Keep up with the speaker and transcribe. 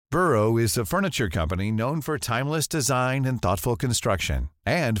Burrow is a furniture company known for timeless design and thoughtful construction,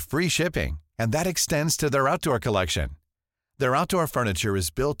 and free shipping, and that extends to their outdoor collection. Their outdoor furniture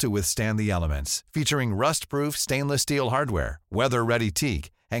is built to withstand the elements, featuring rust-proof stainless steel hardware, weather-ready teak,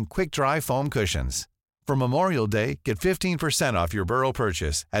 and quick-dry foam cushions. For Memorial Day, get 15% off your Burrow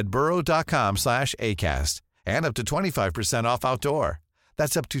purchase at burrow.com/acast, and up to 25% off outdoor.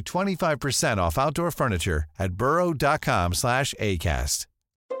 That's up to 25% off outdoor furniture at burrow.com/acast.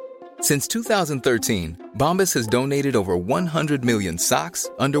 Since 2013, Bombas has donated over 100 million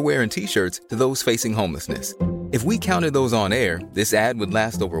socks, underwear, and T-shirts to those facing homelessness. If we counted those on air, this ad would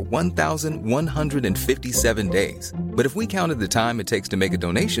last over 1,157 days. But if we counted the time it takes to make a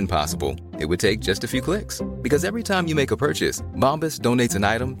donation possible, it would take just a few clicks. Because every time you make a purchase, Bombas donates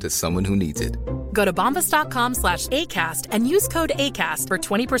an item to someone who needs it. Go to bombas.com/ACAST and use code ACAST for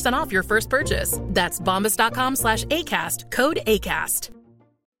 20% off your first purchase. That's bombas.com/ACAST, code ACAST.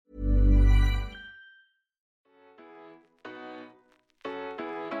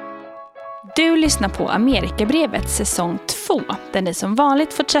 Du lyssnar på Amerikabrevet säsong 2, där ni som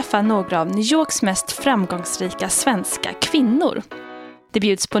vanligt får träffa några av New Yorks mest framgångsrika svenska kvinnor. Det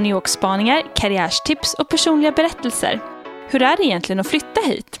bjuds på New York-spaningar, karriärstips och personliga berättelser. Hur är det egentligen att flytta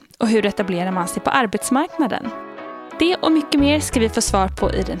hit? Och hur etablerar man sig på arbetsmarknaden? Det och mycket mer ska vi få svar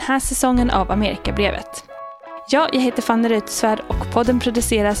på i den här säsongen av Amerikabrevet. Jag heter Fanny Reuterswärd och podden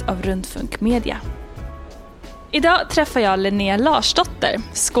produceras av Rundfunk Media. Idag träffar jag Linnea Larsdotter,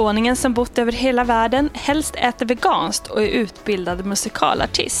 skåningen som bott över hela världen, helst äter veganskt och är utbildad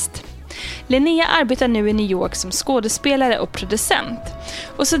musikalartist. Linnea arbetar nu i New York som skådespelare och producent.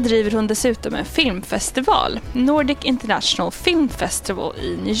 Och så driver hon dessutom en filmfestival, Nordic International Film Festival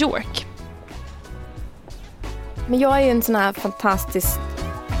i New York. Men jag är en sån här fantastisk,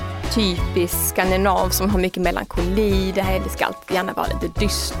 typisk skandinav som har mycket melankoli. Det ska alltid gärna vara lite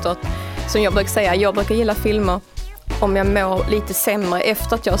dystert. Som jag brukar säga, jag brukar gilla filmer om jag mår lite sämre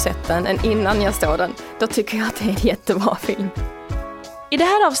efter att jag har sett den än innan jag står den. Då tycker jag att det är en jättebra film. I det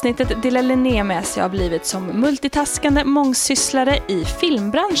här avsnittet delar Linnea med sig av livet som multitaskande mångsysslare i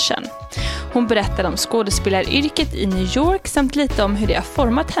filmbranschen. Hon berättar om skådespelaryrket i New York samt lite om hur det har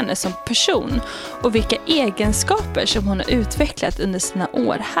format henne som person och vilka egenskaper som hon har utvecklat under sina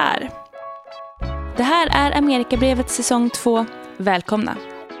år här. Det här är Amerikabrevet säsong 2. Välkomna!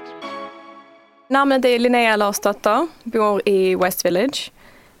 Namnet är Linnea Larsdotter, bor i West Village,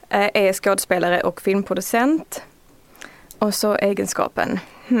 är skådespelare och filmproducent. Och så egenskapen.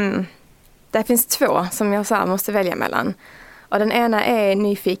 Det finns 2 som jag så här måste välja mellan. Och den ena är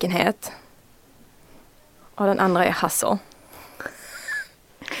nyfikenhet. Och den andra är hustle.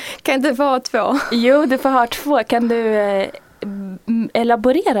 Kan inte få ha 2? Jo, du får ha 2. Kan du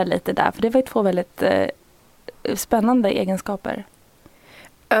elaborera lite där? För det var ju 2 väldigt spännande egenskaper.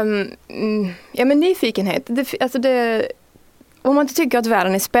 Ja, men nyfikenhet. Om man inte tycker att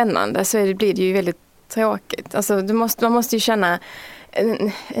världen är spännande så blir det ju väldigt tråkigt. Alltså, man måste ju känna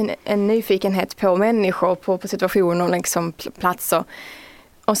en nyfikenhet på människor, på situationer, liksom platser.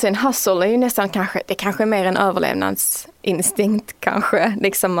 Och sen hustle är ju nästan kanske är mer en överlevnadsinstinkt kanske.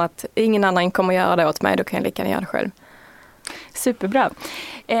 Liksom att ingen annan kommer göra det åt mig, då kan jag lika gärna göra det själv. Superbra.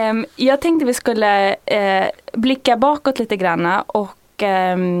 Jag tänkte vi skulle blicka bakåt lite granna och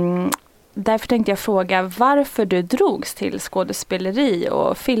därför tänkte jag fråga varför du drogs till skådespeleri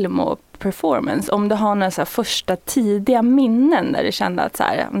och film och performance. Om du har några så här första tidiga minnen där du kände att så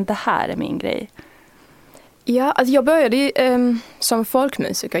här, det här är min grej. Ja, alltså jag började som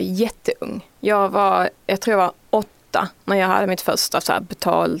folkmusiker jätteung. Jag tror jag var 8 när jag hade mitt första så här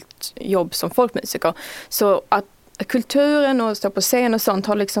betalt jobb som folkmusiker. Så att kulturen och stå på scen och sånt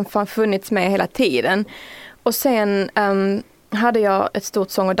har liksom funnits med hela tiden. Och sen hade jag ett stort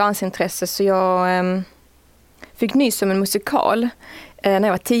sång- och dansintresse så jag fick nys om en musikal när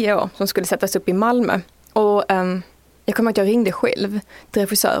jag var 10 år som skulle sättas upp i Malmö. Och jag kommer att jag ringde själv till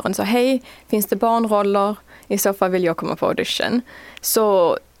regissören och sa hej, finns det barnroller? I så fall vill jag komma på audition.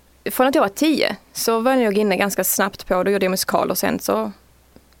 Så från att jag var 10 så var jag inne ganska snabbt på det och gjorde jag musikal och sen så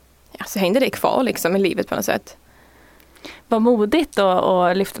hängde det kvar liksom i livet på något sätt. Vad modigt då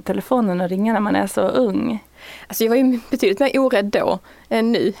att lyfta telefonen och ringa när man är så ung. Alltså jag var ju betydligt mer orädd då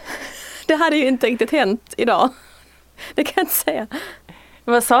än nu. Det hade ju inte riktigt hänt idag. Det kan jag inte säga.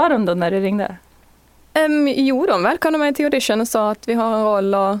 Vad sa de då när du ringde? Jo, de välkomnade mig till audition och sa att vi har en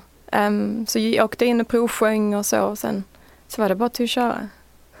roll. Och, så jag åkte in och provsjöng och så. Och sen så var det bara till att köra.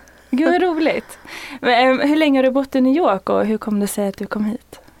 Gud, vad roligt. Men, hur länge har du bott i New York och hur kom det sig att du kom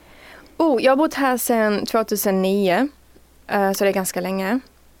hit? Jag har bott här sedan 2009. Så det är ganska länge.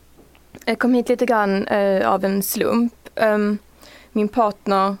 Jag kom hit lite grann av en slump. min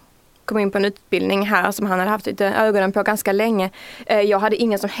partner kom in på en utbildning här som han hade haft lite ögonen på ganska länge. Jag hade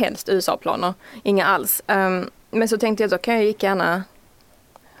inga som helst USA-planer, inga alls. Men så tänkte jag då kan jag lika gärna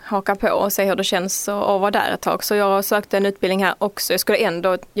haka på och se hur det känns och vara där ett tag. Så jag sökte en utbildning här också. Jag skulle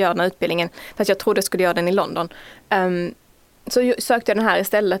ändå göra den här utbildningen fast jag trodde jag skulle göra den i London. Så sökte jag den här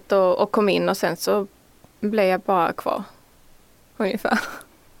istället och kom in och sen så blev jag bara kvar. Ungefär.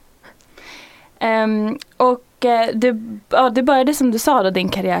 Du började som du sa då din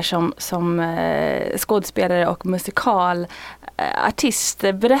karriär som skådespelare och musikalartist.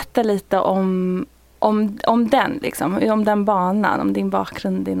 Berätta lite om den liksom, om den banan, om din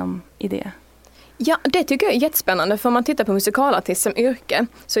bakgrund inom det. Ja, det tycker jag är jättespännande för om man tittar på musikalartist som yrke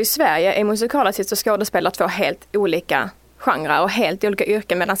så i Sverige är musikalartist och skådespelare två helt olika genrer och helt olika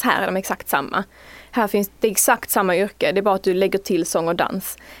yrken medan här är de exakt samma. Här finns det exakt samma yrke, det är bara att du lägger till sång och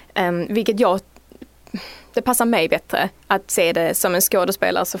dans. Vilket det passar mig bättre att se det som en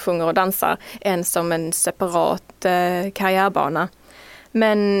skådespelare som sjunger och dansar än som en separat karriärbana.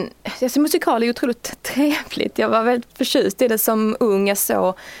 Men musikal är ju otroligt trevligt. Jag var väldigt förtjust i det som ung. Jag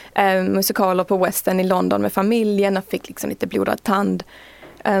såg musikaler på West End i London med familjen. Jag fick liksom lite blodad tand.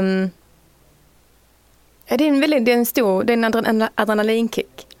 Det är en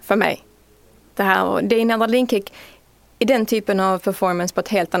adrenalinkick för mig. Det är en adrenalinkick i den typen av performance på ett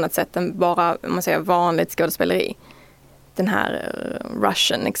helt annat sätt än bara om man säger vanligt skådespeleri. Den här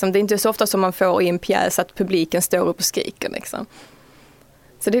rushen. Liksom. Det är inte så ofta som man får i en pjäs att publiken står upp och skriker. Liksom.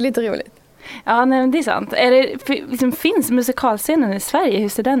 Så det är lite roligt. Ja, nej, det är sant. Finns musikalscenen i Sverige? Hur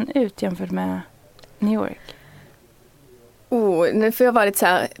ser den ut jämfört med New York? Nu får jag vara lite så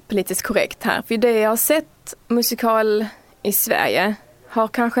här politiskt korrekt här. För det jag har sett musikal i Sverige har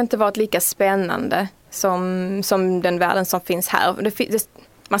kanske inte varit lika spännande som den världen som finns här.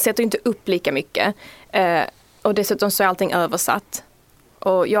 Man sätter inte upp lika mycket. Och dessutom så är allting översatt.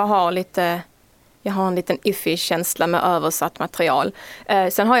 Och jag har en liten iffy känsla med översatt material.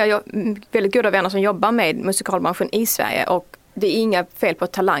 Sen har jag väldigt goda vänner som jobbar med musikalbranschen i Sverige och det är inga fel på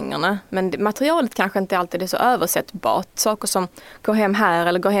talangerna. Men materialet kanske inte alltid är så översättbart. Saker som går hem här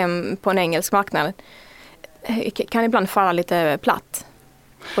eller går hem på en engelsk marknad kan ibland falla lite platt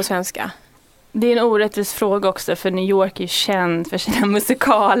på svenska. Det är en orättvis fråga också för New York är ju känd för sina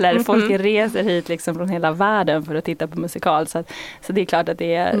musikaler. Folk reser hit liksom från hela världen för att titta på musikal. Så det är klart att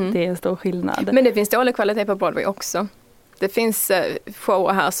det är en stor skillnad. Men det finns dålig kvalitet på Broadway också. Det finns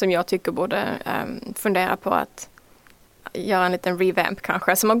shower här som jag tycker borde fundera på att göra en liten revamp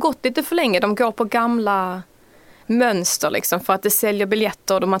kanske. Som har gått lite för länge. De går på gamla mönster liksom för att det säljer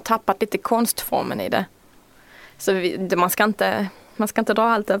biljetter och de har tappat lite konstformen i det. Så man ska inte dra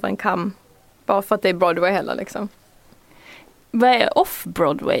allt över en kam. Bara för att det är Broadway heller liksom. Vad är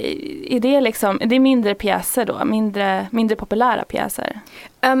off-Broadway? Är det mindre pjäser då? Mindre populära pjäser?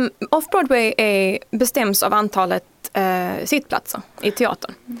 Off-Broadway bestäms av antalet sittplatser i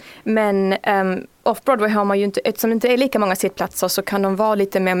teatern. Men off-Broadway har man ju inte, eftersom det inte är lika många sittplatser så kan de vara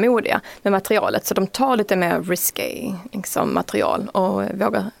lite mer modiga med materialet. Så de tar lite mer risky liksom, material och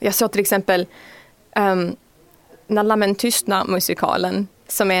vågar. Jag såg till exempel När lammen tystnar musikalen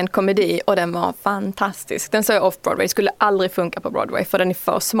som är en komedi och den var fantastisk. Den såg jag off-Broadway. Skulle aldrig funka på Broadway för den är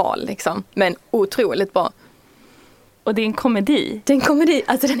för smal liksom. Men otroligt bra. Och det är en komedi? Det är en komedi.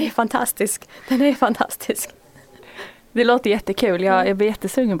 Alltså den är fantastisk. Den är fantastisk. Det låter jättekul. Jag blir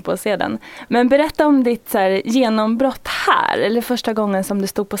jättesugen på att se den. Men berätta om ditt så här, genombrott här. Eller första gången som du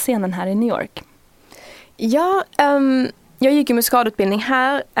stod på scenen här i New York. Ja, jag gick i musikalutbildning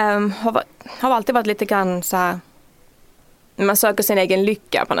här. Har alltid varit lite grann så här. Man söker sin egen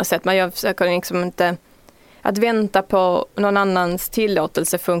lycka på något sätt. Jag försöker liksom inte. Att vänta på någon annans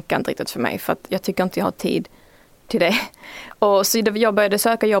tillåtelse funkar inte riktigt för mig. För att jag tycker inte jag har tid till det. Och så jag började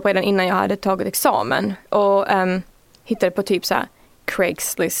söka jobb redan innan jag hade tagit examen. Och hittade på typ så här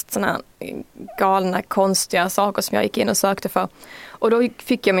Craigslist. Såna här galna, konstiga saker som jag gick in och sökte för. Och då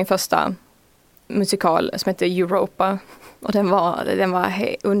fick jag min första musikal som heter Europa. Och den var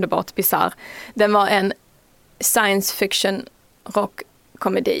underbart bizarr. Den var en science fiction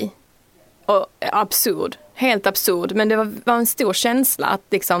rockkomedi. Och absurd. Helt absurd. Men det var en stor känsla att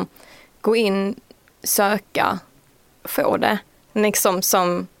liksom gå in, söka, få det. Liksom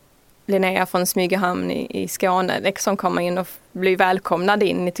som Linnea från Smygehamn i Skåne. Liksom komma in och bli välkomnad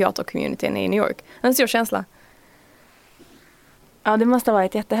in i teatercommunityn i New York. En stor känsla. Ja, det måste ha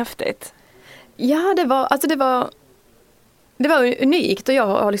varit jättehäftigt. Ja, det var unikt och jag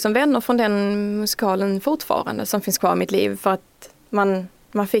har liksom vänner från den musikalen fortfarande som finns kvar i mitt liv för att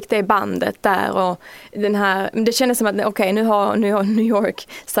man fick det bandet där och det kändes som att okej, nu har New York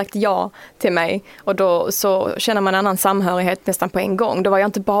sagt ja till mig och då så känner man en annan samhörighet nästan på en gång. Då var jag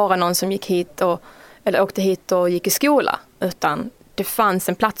inte bara någon som gick hit eller åkte hit och gick i skola, utan det fanns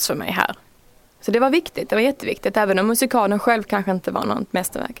en plats för mig här. Så det var viktigt, det var jätteviktigt, även om musikalen själv kanske inte var något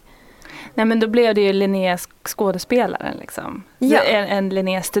mästerverk. Nej, men då blev det ju Linnea skådespelaren liksom. Ja. En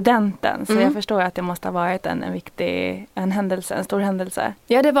Linnea studenten. Så jag förstår att det måste ha varit en stor händelse.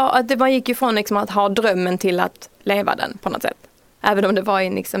 Ja, det gick ju från liksom att ha drömmen till att leva den på något sätt. Även om det var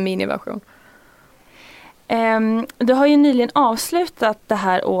en liksom miniversion. Du har ju nyligen avslutat det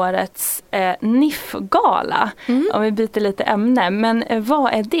här årets NIF-gala. Om vi byter lite ämne. Men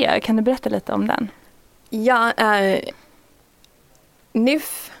vad är det? Kan du berätta lite om den? Ja,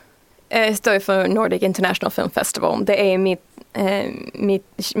 NIF står för Nordic International Film Festival. Det är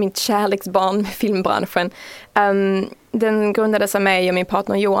mitt kärleksbarn med filmbranschen. Den grundades av mig och min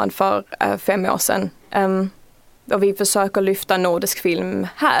partner Johan för 5 år sedan. Och vi försöker lyfta nordisk film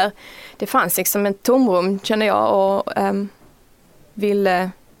här. Det fanns liksom ett tomrum, känner jag, och det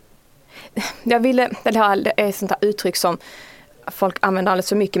är sånt här uttryck som folk använder alldeles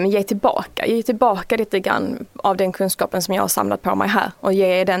för mycket, men ge tillbaka lite grann av den kunskapen som jag har samlat på mig här och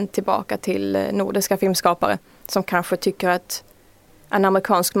ge den tillbaka till nordiska filmskapare som kanske tycker att en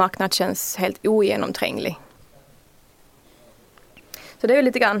amerikansk marknad känns helt ogenomtränglig. Så det är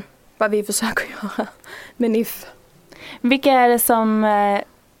lite grann vad vi försöker göra med NIF. Vilka är det som,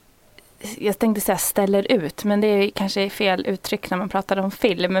 jag tänkte säga ställer ut, men det är kanske fel uttryck när man pratar om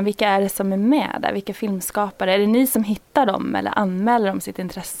film, men vilka är det som är med där? Vilka filmskapare? Är det ni som hittar dem eller anmäler de sitt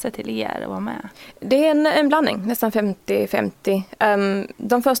intresse till er att vara med? Det är en blandning, nästan 50-50.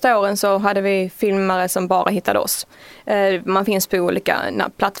 De första åren så hade vi filmare som bara hittade oss. Man finns på olika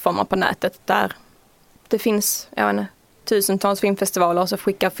plattformar på nätet där det finns, tusentals filmfestivaler, och så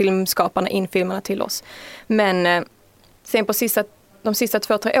skickar filmskaparna in filmerna till oss. Men sen på de sista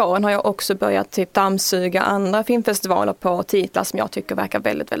 2-3 åren har jag också börjat dammsuga andra filmfestivaler på titlar som jag tycker verkar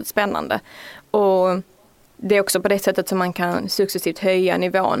väldigt, väldigt spännande. Och det är också på det sättet som man kan successivt höja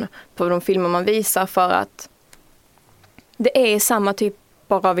nivån på de filmer man visar, för att det är samma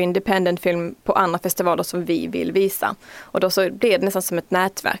typer av independent film på andra festivaler som vi vill visa. Och då så blir det nästan som ett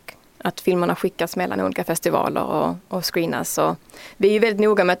nätverk. Att filmerna skickas mellan olika festivaler och screenas. Och vi är väldigt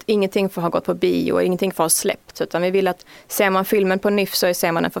noga med att ingenting får ha gått på bio och ingenting får ha släppts. Utan vi vill att ser man filmen på NIF så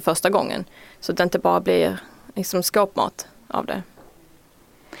ser man den för första gången. Så att det inte bara blir liksom skåpmat av det.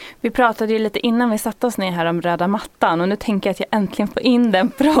 Vi pratade ju lite innan vi satte oss ner här om röda mattan, och nu tänker jag att jag äntligen får in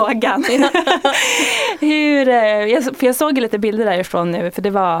den frågan. För jag såg lite bilder därifrån nu, för det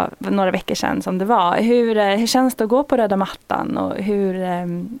var några veckor sedan som det var. Hur känns det att gå på röda mattan, och hur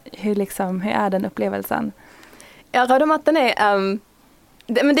är den upplevelsen? Ja, röda mattan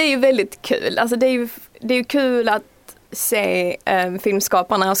men det är ju väldigt kul. Alltså det är ju kul att se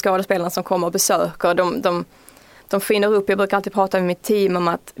filmskaparna och skådespelarna som kommer och besöker. De skiner upp. Jag brukar alltid prata med mitt team om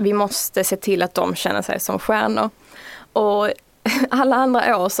att vi måste se till att de känner sig som stjärnor. Och alla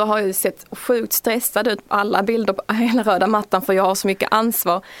andra år så har jag sett sjukt stressad ut på alla bilder på hela röda mattan, för jag har så mycket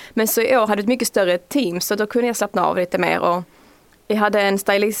ansvar. Men så i år hade jag ett mycket större team, så då kunde jag slappna av lite mer. Och jag hade en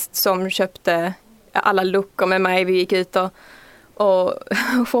stylist som köpte alla lookor med mig. Vi gick ut och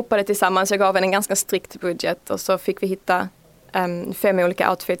shoppade tillsammans. Jag gav en ganska strikt budget, och så fick vi hitta 5 olika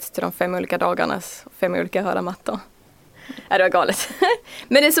outfits till de 5 olika dagarnas 5 olika röda mattor. Ja, det var galet.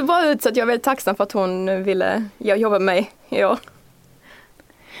 Men det såg bra ut, så att jag är väldigt tacksam för att hon ville jobba med mig i år.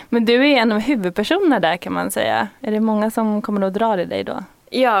 Men du är en av huvudpersonerna där, kan man säga. Är det många som kommer att dra i dig då?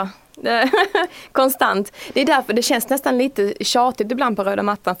 Ja, konstant. Det är därför det känns nästan lite tjatigt ibland på röda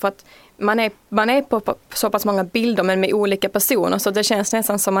mattan, för att man är på så pass många bilder men med olika personer, så det känns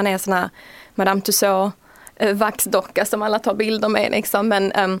nästan som man är sån här Madame Tussauds vaxdocka som alla tar bilder med liksom.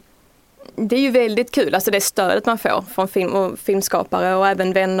 Men det är ju väldigt kul, alltså det stödet man får från filmskapare och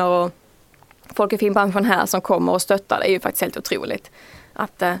även vänner och folk i filmbranschen här som kommer och stöttar. Det är ju faktiskt helt otroligt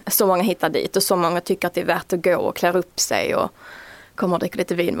att så många hittar dit, och så många tycker att det är värt att gå och klär upp sig och kommer och dricker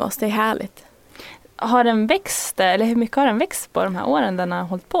lite vin med oss. Det är härligt. Har den växt, eller hur mycket har den växt på de här åren den har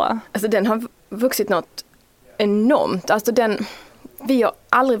hållit på? Alltså den har vuxit något enormt. Alltså vi har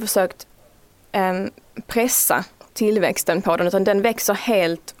aldrig försökt pressa tillväxten på den, utan den växer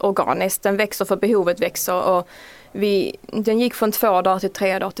helt organiskt. Den växer för behovet växer, och den gick från 2 dagar till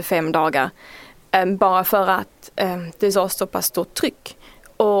 3 dagar till 5 dagar. Bara för att det är så pass stort tryck.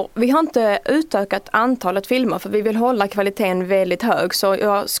 Och vi har inte utökat antalet filmer, för vi vill hålla kvaliteten väldigt hög. Så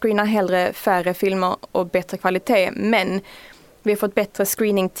jag screenar hellre färre filmer och bättre kvalitet. Men vi har fått bättre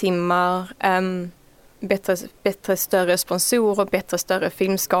screeningtimmar. bättre större sponsorer, bättre större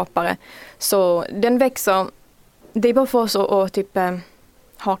filmskapare. Så den växer. Det är bara för oss att typ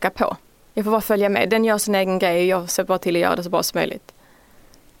haka på. Jag får bara följa med. Den gör sin egen grej och jag ser bara till att göra det så bra som möjligt.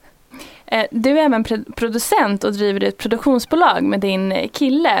 Du är även producent och driver ett produktionsbolag med din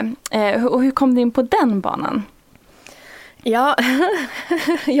kille. Och hur kom du in på den banan? Ja,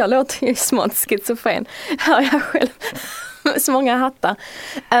 jag låter ju smått schizofren. Hör jag själv. Så många hattar.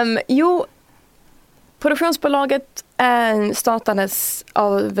 Produktionsbolaget startades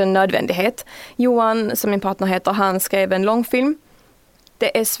av en nödvändighet. Johan, som min partner heter, han skrev en långfilm.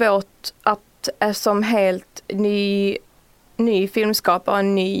 Det är svårt att som helt ny filmskapare,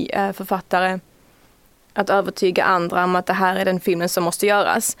 en ny författare att övertyga andra om att det här är den filmen som måste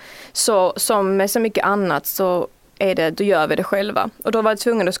göras. Så som med så mycket annat så då gör vi det själva. Och då var jag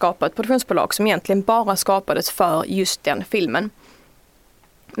tvungen att skapa ett produktionsbolag som egentligen bara skapades för just den filmen.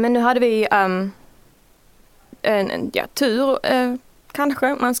 Men nu hade vi tur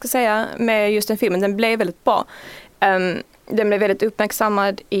kanske man ska säga med just den filmen. Den blev väldigt bra. Den blev väldigt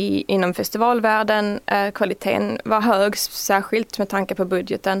uppmärksammad inom festivalvärlden. Kvaliteten var hög, särskilt med tanke på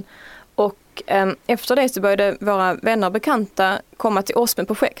budgeten. Och efter det så började våra vänner och bekanta komma till oss med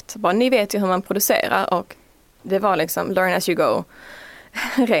projekt. Bara, ni vet ju hur man producerar, och det var liksom learn as you go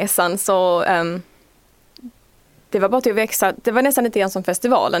resan. Så det var bara till att växa. Det var nästan lite grann som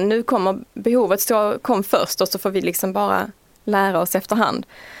festivalen. Nu kommer behovet kom först och så får vi liksom bara lära oss efterhand.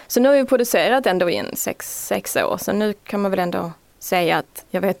 Så nu har vi producerat ändå i 6 år. Så nu kan man väl ändå säga att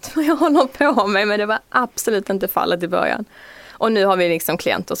jag vet vad jag håller på med. Men det var absolut inte fallet i början. Och nu har vi liksom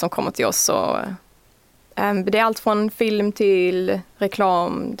klienter som kommer till oss. Och, det är allt från film till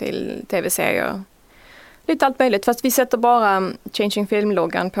reklam till tv-serier. Lite allt möjligt. Fast vi sätter bara Changing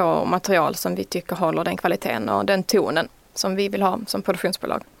Film-loggan på material som vi tycker håller den kvaliteten och den tonen som vi vill ha som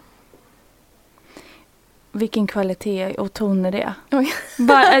produktionsbolag. Vilken kvalitet och ton är det? Oj.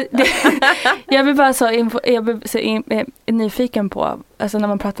 Jag blir bara så nyfiken på, alltså när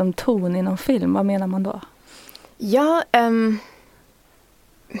man pratar om ton inom film, vad menar man då? Ja,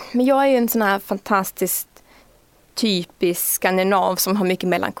 men jag är ju en sån här fantastiskt typisk skandinav som har mycket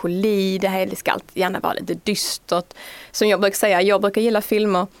melankoli. Det här ska alltid gärna vara lite dystert. Som jag brukar säga, jag brukar gilla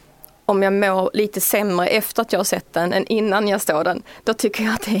filmer om jag mår lite sämre efter att jag har sett den än innan jag står den. Då tycker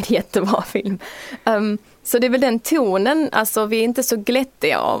jag att det är en jättebra film. Så det är väl den tonen, alltså vi är inte så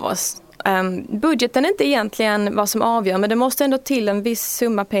glättiga av oss. Budgeten är inte egentligen vad som avgör, men det måste ändå till en viss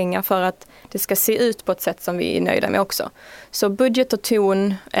summa pengar för att det ska se ut på ett sätt som vi är nöjda med också. Så budget och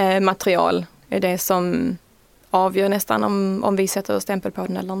ton, material är det som avgör nästan om vi sätter stämpel på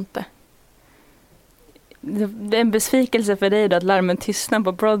den eller inte. Det är en besvikelse för dig då att Larmen tystnar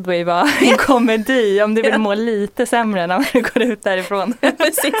på Broadway var en komedi, om du vill må lite sämre när du går ut därifrån.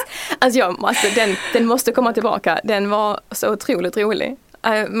 Precis. Alltså den måste komma tillbaka. Den var så otroligt rolig.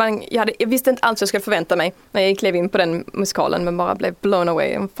 Jag visste inte alls vad jag skulle förvänta mig när jag klev in på den musikalen, men bara blev blown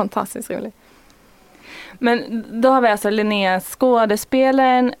away. Fantastiskt rolig. Men då har vi alltså Linnea,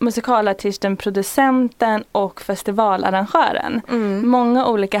 skådespelaren, musikalartisten, producenten och festivalarrangören. Många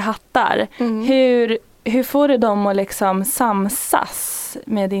olika hattar. Hur får du dem att liksom samsas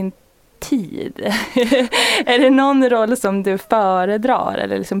med din tid? Är det någon roll som du föredrar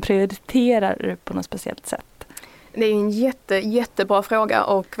eller liksom prioriterar du på något speciellt sätt? Det är en jättebra fråga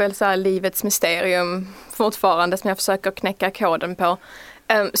och väl så här livets mysterium fortfarande som jag försöker knäcka koden på.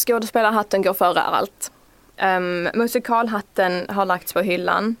 Skådespelarhatten går före allt. Musikalhatten har lagts på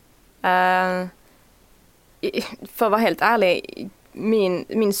hyllan. För att vara helt ärlig,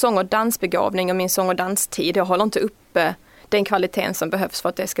 min sång- och dansbegåvning och min sång- och danstid, jag håller inte uppe den kvaliteten som behövs för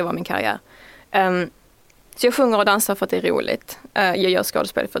att det ska vara min karriär. Så jag sjunger och dansar för att det är roligt. Jag gör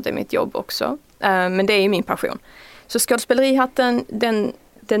skådespel för att det är mitt jobb också. Men det är ju min passion. Så skådespelerihatten,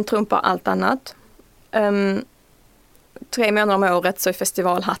 den trumpar allt annat. 3 månader om året så är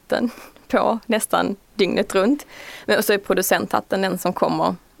festivalhatten på nästan dygnet runt. Men så är producenthatten den som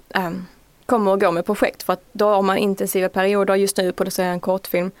kommer och går med projekt. För att då har man intensiva perioder. Just nu producerar jag en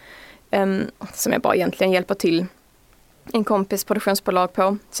kortfilm som jag bara egentligen hjälper till en kompis produktionsbolag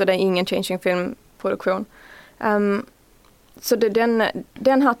på. Så det är ingen Changing Film-produktion. Så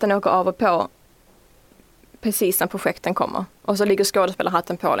den hatten åker av och på precis när projekten kommer. Och så ligger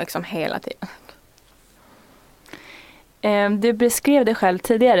skådespelarhatten på liksom hela tiden. Du beskrev dig själv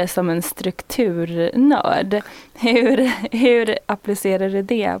tidigare som en strukturnörd. Hur applicerar du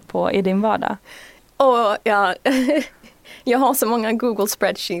det i din vardag? Jag har så många Google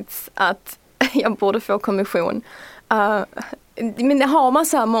spreadsheets att jag borde få kommission. Men har man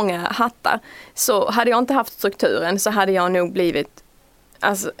så här många hattar så hade jag inte haft strukturen så hade jag nog blivit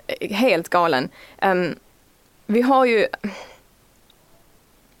Alltså helt galen. Vi har ju...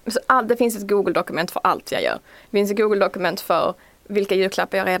 Det finns ett Google-dokument för allt jag gör. Det finns ett Google-dokument för vilka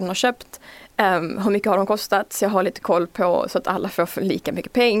julklappar jag redan har köpt. Hur mycket har de kostat? Så jag har lite koll på så att alla får lika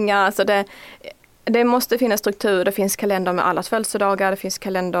mycket pengar. Så det måste finnas struktur. Det finns kalender med allas födelsedagar. Det finns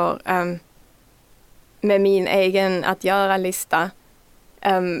kalender med min egen att göra-lista.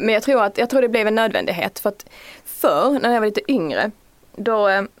 Men jag tror det blev en nödvändighet. För att när jag var lite yngre, då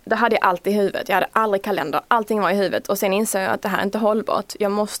hade jag allt i huvudet. Jag hade aldrig kalender. Allting var i huvudet. Och sen insåg jag att det här är inte hållbart.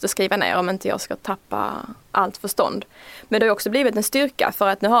 Jag måste skriva ner om inte jag ska tappa allt förstånd. Men det har också blivit en styrka. För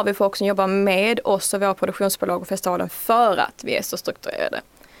att nu har vi folk som jobbar med oss och våra produktionsbolag och festivalen för att vi är så strukturerade.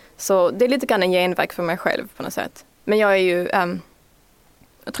 Så det är lite grann en genväg för mig själv på något sätt. Men jag är ju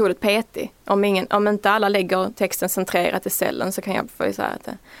otroligt petig. Om inte alla lägger texten centrerat i cellen så kan jag få så här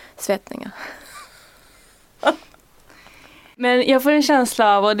svettningar. Men jag får en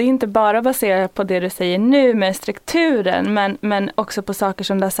känsla av, och det är inte bara baserat på det du säger nu med strukturen, men också på saker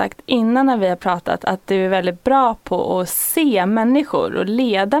som du har sagt innan när vi har pratat, att du är väldigt bra på att se människor och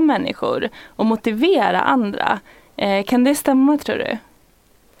leda människor och motivera andra. Kan det stämma, tror du?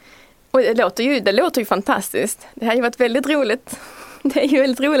 Och det låter ju fantastiskt. Det har ju varit väldigt roligt. Det är ju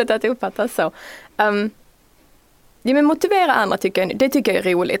väldigt roligt att det uppfattas så. Men motivera andra tycker jag är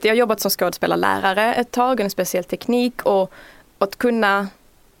roligt. Jag har jobbat som skådespelarlärare ett tag, en speciell teknik och att kunna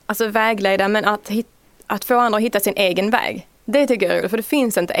vägleda, men att få andra att hitta sin egen väg. Det tycker jag är roligt, för det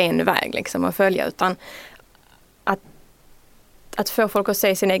finns inte en väg liksom att följa, utan att få folk att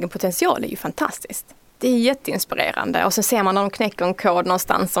se sin egen potential är ju fantastiskt. Det är jätteinspirerande. Och så ser man när de knäcker en kod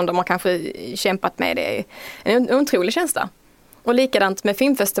någonstans som de har kanske kämpat med. Det är en otrolig känsla. Och likadant med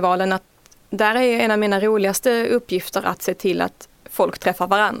filmfestivalen, att där är en av mina roligaste uppgifter att se till att folk träffar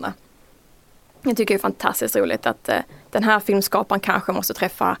varandra. Jag tycker det är fantastiskt roligt att den här filmskaparen kanske måste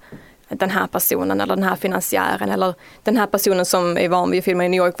träffa den här personen eller den här finansiären eller den här personen som är van vid att filma i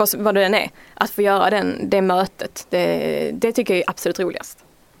New York, vad det än är. Att få göra det mötet, det tycker jag är absolut roligast.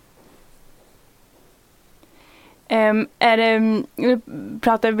 Du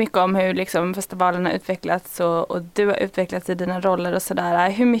pratar mycket om hur liksom festivalen har utvecklats och du har utvecklats i dina roller och sådär.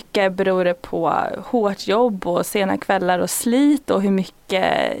 Hur mycket beror det på hårt jobb och sena kvällar och slit, och hur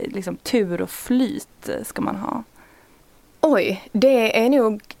mycket liksom, tur och flyt ska man ha? Oj, det är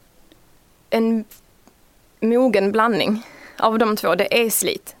nog en mogen blandning av de två. Det är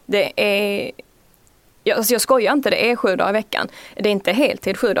slit. Det är... Jag skojar inte, det är 7 dagar i veckan. Det är inte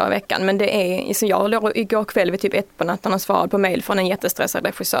heltid 7 dagar i veckan, men det är som jag låg igår kväll vid typ 1 på natten och svarade på mejl från en jättestressad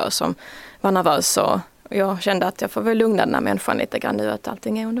regissör som var nervös, och jag kände att jag får väl lugna den här människan lite grann nu, att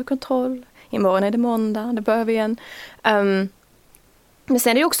allting är under kontroll. Imorgon är det måndag, det börjar vi igen. Men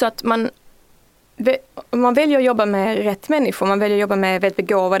sen är det också att man väljer att jobba med rätt människor, man väljer att jobba med väldigt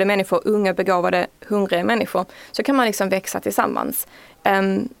begåvade människor, unga, begåvade, hungriga människor, så kan man liksom växa tillsammans.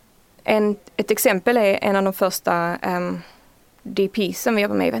 Ett exempel är en av de första DP som vi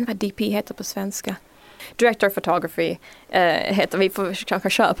jobbar med. Jag vet inte vad DP heter på svenska. Director of Photography heter. Vi får kanske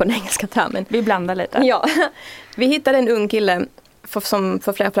köra på den engelska termen. Vi blandar lite. Ja, vi hittade en ung kille som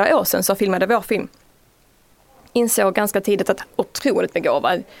för flera år sedan så filmade vår film. Insåg ganska tidigt att otroligt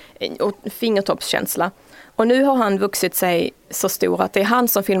begåvad och fingertoppskänsla. Och nu har han vuxit sig så stor att det är han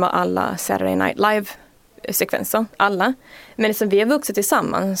som filmar alla Saturday Night Live-sekvenser. Alla. Men som vi har vuxit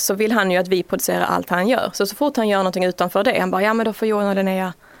tillsammans så vill han ju att vi producerar allt han gör. Så fort han gör någonting utanför det, han bara, ja men då får Johan och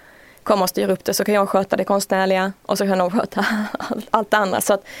Linnea komma och styra upp det, så kan jag sköta det konstnärliga och så kan de sköta allt det andra.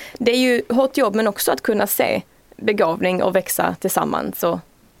 Så att det är ju hårt jobb, men också att kunna se begåvning och växa tillsammans. Så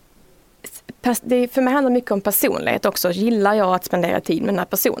för mig handlar mycket om personlighet också. Gillar jag att spendera tid med den här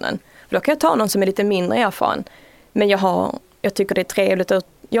personen? För då kan jag ta någon som är lite mindre erfaren, men jag tycker det är trevligt att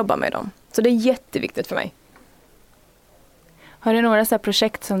jobba med dem. Så det är jätteviktigt för mig. Har du några så här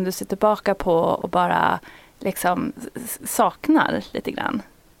projekt som du sitter tillbaka på och bara liksom saknar lite grann?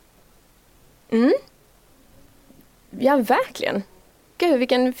 Ja, verkligen. Gud,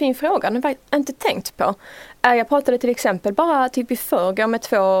 vilken fin fråga. Det har jag inte tänkt på. Jag pratade till exempel bara typ i förrgår med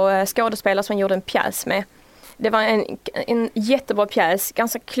 2 skådespelare som gjorde en pjäs med. Det var en jättebra pjäs,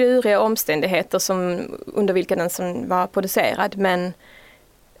 ganska kluriga omständigheter under vilka den som var producerad, men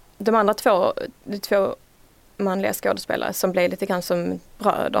de andra 2 manliga skådespelare som blev lite grann som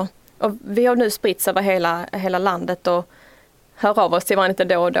bröder. Och vi har nu spritts över hela landet och hör av oss till varandra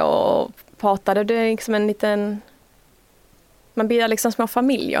lite då och då och pratade. Det är liksom en liten... Man bildar liksom små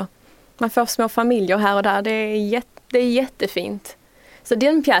familjer. Man får små familjer här och där. Det är jättefint. Så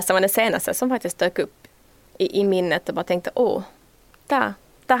den pjäsen var den senaste som faktiskt dök upp i minnet och bara tänkte,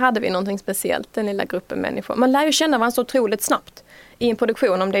 där där hade vi någonting speciellt, den lilla gruppen människor. Man lär ju känna varandra så otroligt snabbt i en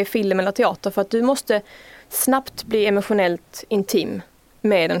produktion, om det är film eller teater, för att du måste snabbt bli emotionellt intim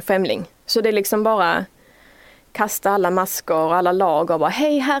med en främling. Så det är liksom bara kasta alla masker och alla lag och bara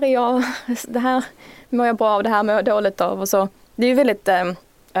hej, här är jag, det här mår jag bra av, det här mår jag dåligt av och så. Det är ju väldigt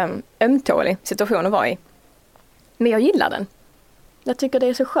ömtålig situation att vara i. Men jag gillar den. Jag tycker det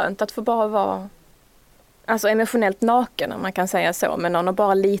är så skönt att få bara vara emotionellt naken, om man kan säga så, men någon och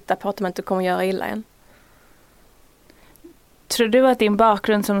bara lita på att man inte kommer göra illa än. Tror du att din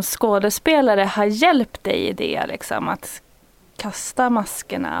bakgrund som skådespelare har hjälpt dig i det, liksom, att kasta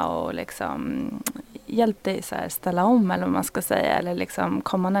maskerna och liksom hjälpt dig så här ställa om, eller vad man ska säga, eller liksom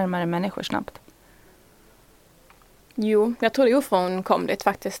komma närmare människor snabbt? Jo, jag tror det är ofrånkomligt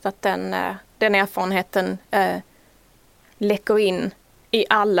faktiskt att den erfarenheten läcker in i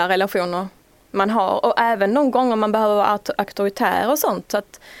alla relationer man har, och även någon gång om man behöver vara auktoritär och sånt. Så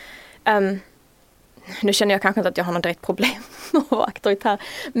att, nu känner jag kanske inte att jag har något direkt problem med att vara auktoritär,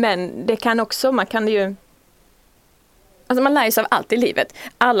 men det kan också, man lär sig av allt i livet.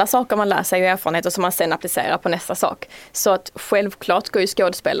 Alla saker man lär sig är erfarenheter som man sen applicerar på nästa sak. Så att självklart går ju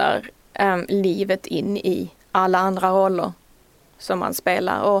livet in i alla andra roller som man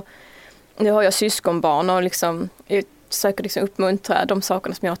spelar. Och nu har jag syskonbarn och liksom, jag försöker liksom uppmuntra de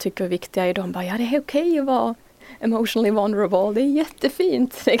sakerna som jag tycker är viktiga i dem. Bara, ja, det är okej att vara emotionally vulnerable. Det är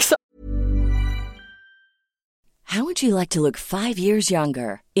jättefint. Liksom. How would you like to look 5 years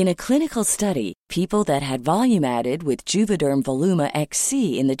younger? In a clinical study, people that had volume added with Juvederm Voluma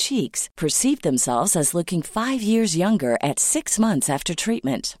XC in the cheeks perceived themselves as looking 5 years younger at 6 months after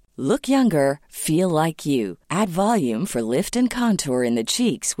treatment. Look younger, feel like you. Add volume for lift and contour in the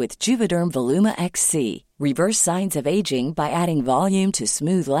cheeks with Juvederm Voluma XC. Reverse signs of aging by adding volume to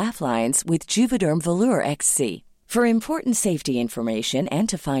smooth laugh lines with Juvederm Volure XC. For important safety information and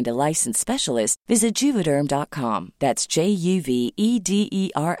to find a licensed specialist, visit Juvederm.com. That's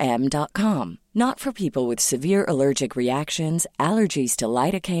JUVEDERM.com. Not for people with severe allergic reactions, allergies to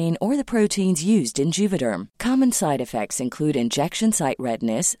lidocaine, or the proteins used in Juvederm. Common side effects include injection site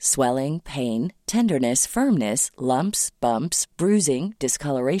redness, swelling, pain, tenderness, firmness, lumps, bumps, bruising,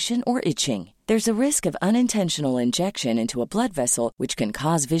 discoloration, or itching. There's a risk of unintentional injection into a blood vessel, which can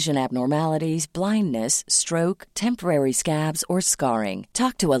cause vision abnormalities, blindness, stroke, temporary scabs, or scarring.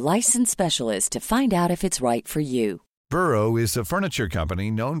 Talk to a licensed specialist to find out if it's right for you. Burrow is a furniture company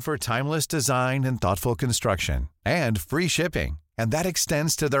known for timeless design and thoughtful construction, and free shipping, and that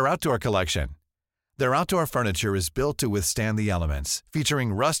extends to their outdoor collection. Their outdoor furniture is built to withstand the elements,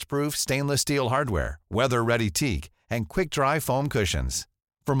 featuring rust-proof stainless steel hardware, weather-ready teak, and quick-dry foam cushions.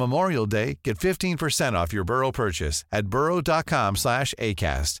 For Memorial Day, get 15% off your Burrow purchase at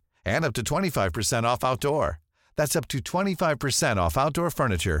burrow.com/acast, and up to 25% off outdoor. That's up to 25% off outdoor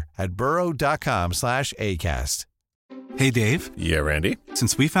furniture at burrow.com/acast. Hey, Dave. Yeah, Randy.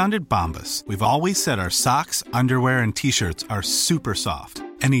 Since we founded Bombas, we've always said our socks, underwear, and T-shirts are super soft.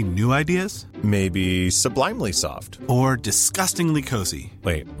 Any new ideas? Maybe sublimely soft. Or disgustingly cozy.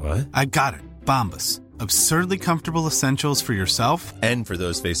 Wait, what? I got it. Bombas. Absurdly comfortable essentials for yourself and for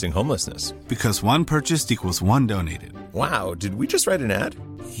those facing homelessness. Because one purchased equals one donated. Wow, did we just write an ad?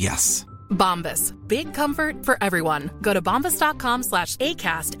 Yes. Bombas. Big comfort for everyone. Go to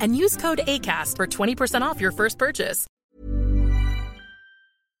bombas.com/ACAST and use code ACAST for 20% off your first purchase.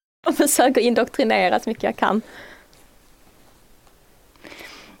 Jag försöker indoktrinera så mycket jag kan.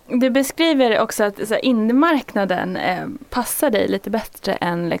 Du beskriver också att så här, indiemarknaden passar dig lite bättre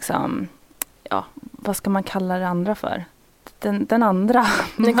än liksom, ja, vad ska man kalla det andra för? Den andra.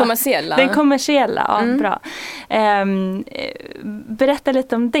 Den kommersiella. Den kommersiella, ja, bra. Berätta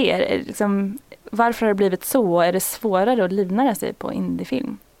lite om det. Liksom, varför har det blivit så? Är det svårare att livnära sig på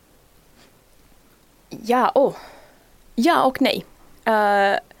indiefilm? Ja och nej.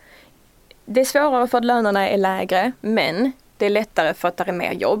 Det är svårare för att lönerna är lägre, men det är lättare för att det är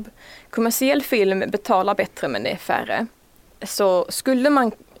mer jobb. Kommersiell film betalar bättre, men det är färre. Så skulle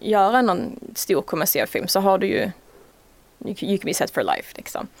man göra någon stor kommersiell film så har du ju you can be set for life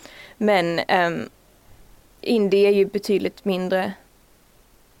liksom. Men indie är ju betydligt mindre.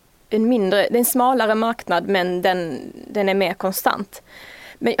 Det är en smalare marknad, men den är mer konstant.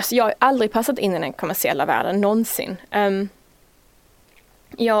 Men alltså, jag har aldrig passat in i den kommersiella världen någonsin.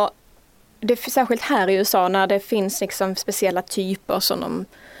 Det är särskilt här i USA när det finns liksom speciella typer som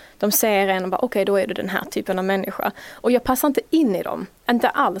de ser en och bara okej, då är du den här typen av människa. Och jag passar inte in i dem. Inte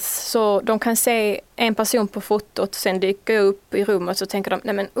alls. Så de kan se en person på fotot, sen dyker jag upp i rummet så tänker de,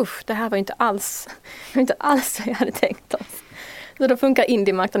 nej men usch, det här var inte alls vad jag hade tänkt oss. Så då funkar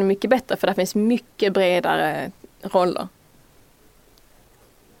indiemarknaden mycket bättre för det finns mycket bredare roller.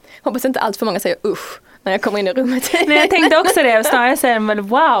 Hoppas inte allt för många säger usch när jag kommer in i rummet. Nej, jag tänkte också det. Snarare säger de väl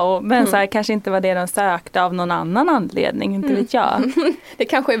wow. Men så här, kanske inte var det de sökte av någon annan anledning. Inte vet jag. Det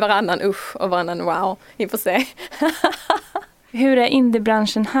kanske är varannan usch och varannan wow. Vi får se. Hur är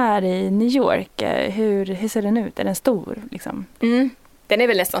indiebranschen här i New York? Hur ser den ut? Är den stor? Liksom? Den är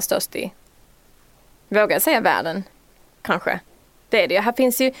väl nästan störst i, vågar jag säga, världen. Kanske. Det är det. Här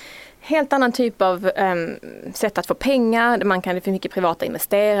finns ju helt annan typ av sätt att få pengar. Det finns mycket privata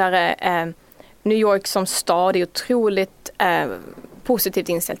investerare. New York som stad är otroligt positivt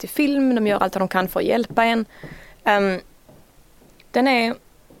inställd till film. De gör allt vad de kan för att hjälpa en. Men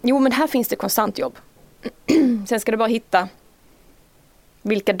här finns det konstant jobb. Sen ska du bara hitta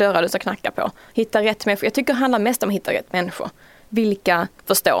vilka dörrar du ska knacka på. Hitta rätt människor. Jag tycker det handlar mest om att hitta rätt människor. Vilka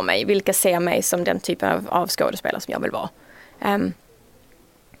förstår mig? Vilka ser mig som den typen av skådespelare som jag vill vara?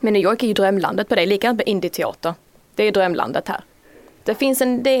 Men New York är ju drömlandet på det. Likadant med indie-teater. Det är drömlandet här. Det finns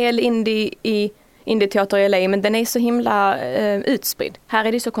en del indie-teater i LA, men den är så himla utspridd. Här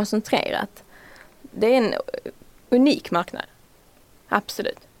är det så koncentrerat. Det är en unik marknad.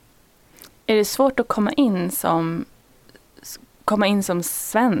 Absolut. Är det svårt att komma in som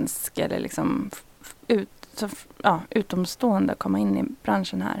svensk eller liksom utomstående, komma in i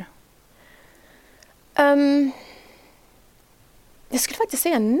branschen här? Jag skulle faktiskt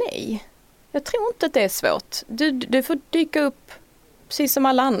säga nej. Jag tror inte att det är svårt. Du får dyka upp precis som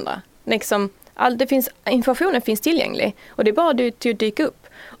alla andra. Liksom, informationen finns tillgänglig och det är bara att dyka upp.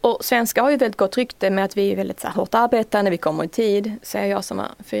 Och svenskar har ju väldigt gott rykte med att vi är väldigt så här, hårt arbetande, vi kommer i tid, säger jag som var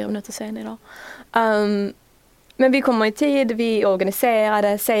 4 minuter sen idag. Men vi kommer i tid, vi är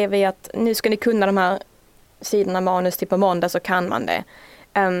organiserade, säger vi att nu ska ni kunna de här sidorna manus till på måndag, så kan man det.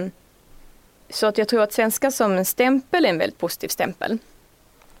 Så att jag tror att svenska som en stämpel är en väldigt positiv stämpel.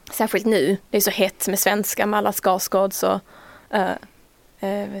 Särskilt nu, det är så hett med svenska med alla Skarsgårds och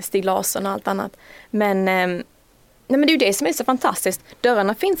Stig Larsson och allt annat. Men det är ju det som är så fantastiskt.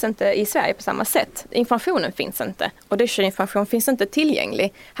 Dörrarna finns inte i Sverige på samma sätt. Informationen finns inte. Audition-information finns inte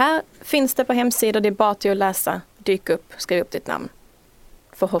tillgänglig. Här finns det på hemsidor. Det är bara till att läsa, dyka upp, skriva upp ditt namn.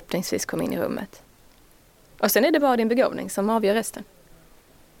 Förhoppningsvis komma in i rummet. Och sen är det bara din begåvning som avgör resten.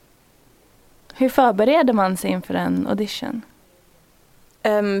 Hur förbereder man sig inför en audition?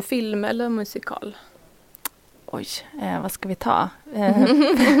 Film eller musikal? Oj, vad ska vi ta?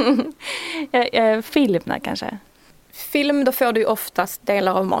 Film kanske? Film, då får du oftast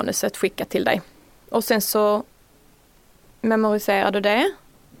delar av manuset skickat till dig. Och sen så memoriserar du det.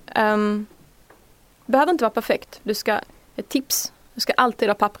 Behöver inte vara perfekt. Ett tips, du ska alltid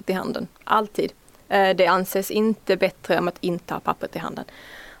ha pappret i handen. Alltid. Det anses inte bättre än att inte ha pappret i handen.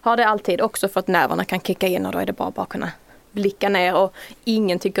 Ha det alltid också för att nerverna kan kicka in och då är det bara att kunna blicka ner och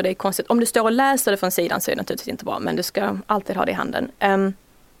ingen tycker det är konstigt. Om du står och läser det från sidan så är det naturligtvis inte bra, men du ska alltid ha det i handen.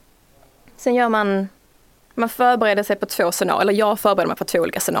 Sen gör man förbereder sig på 2 scenarier, eller jag förbereder mig på 2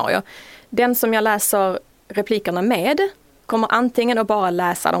 olika scenarier. Den som jag läser replikerna med kommer antingen att bara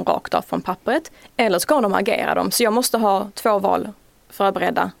läsa dem rakt av från pappret, eller ska de agera dem. Så jag måste ha 2 val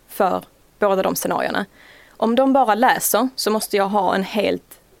förberedda för båda de scenarierna. Om de bara läser så måste jag ha en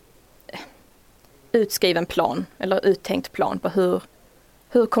helt utskriven plan eller uttänkt plan på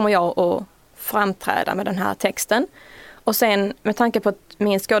hur kommer jag att framträda med den här texten. Och sen med tanke på att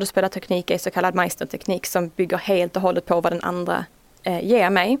min skådespelarteknik är så kallad meisterteknik som bygger helt och hållet på vad den andra ger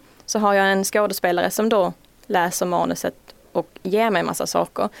mig, så har jag en skådespelare som då läser manuset och ger mig en massa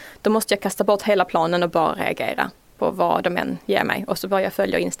saker. Då måste jag kasta bort hela planen och bara reagera på vad de än ger mig. Och så börjar jag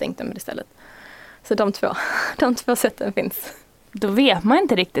följa instinkten med det istället. Så de två sätten finns. Då vet man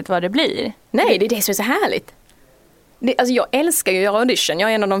inte riktigt vad det blir. Nej, det är det som är så härligt. Alltså jag älskar ju att göra audition.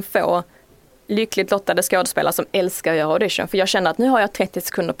 Jag är en av de få lyckligt lottade skådespelare som älskar att göra audition. För jag känner att nu har jag 30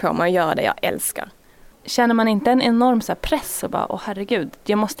 sekunder på mig att göra det jag älskar. Känner man inte en enorm så här press och bara, herregud,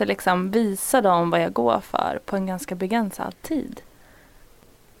 jag måste liksom visa dem vad jag går för på en ganska begränsad tid?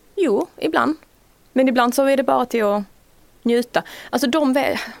 Jo, ibland. Men ibland så är det bara till att njuta. Alltså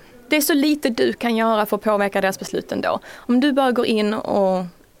det är så lite du kan göra för att påverka deras beslut ändå. Om du bara går in och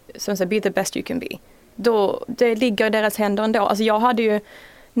som säger, be the best you can be. Då, det ligger i deras händer ändå. Alltså jag hade ju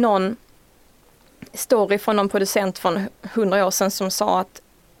någon story från någon producent från 100 år sedan som sa att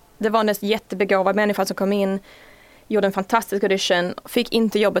det var en jättebegåvad människa som kom in, gjorde en fantastisk audition, fick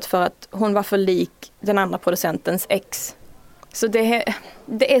inte jobbet för att hon var för lik den andra producentens ex. Så det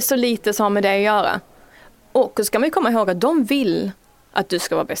är så lite som har med det att göra. Och så ska man ju komma ihåg att de vill att du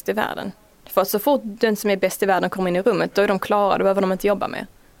ska vara bäst i världen. För att så fort den som är bäst i världen kommer in i rummet, då är de klara, då behöver de inte jobba med.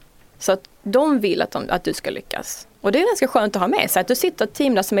 Så att de vill att du ska lyckas. Och det är ganska skönt att ha med sig, att du sitter ett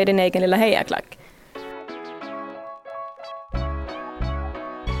team där som är din egen lilla hejaklack.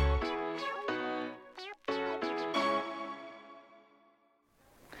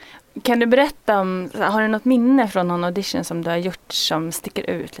 Kan du berätta har du något minne från någon audition som du har gjort som sticker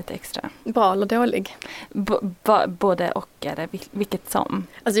ut lite extra? Bra eller dålig? Både och, eller vilket som?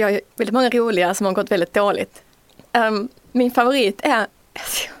 Alltså jag har ju väldigt många roliga som har gått väldigt dåligt. Min favorit är...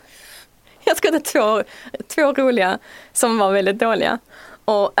 Jag ska ta två roliga som var väldigt dåliga.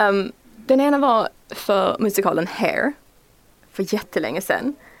 Och den ena var för musikalen Hair. För jättelänge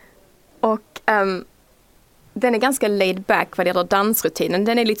sedan. Och den är ganska laid back vad det gäller dansrutinen.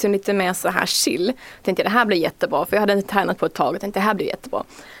 Den är liksom lite mer så här chill. Jag tänkte det här blir jättebra. För jag hade inte tränat på ett tag. Jag tänkte det här blir jättebra.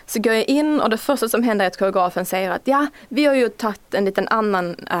 Så går jag in och det första som händer är att koreografen säger att ja, vi har ju tagit en liten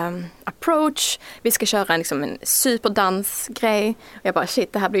annan approach. Vi ska köra en superdansgrej. Och jag bara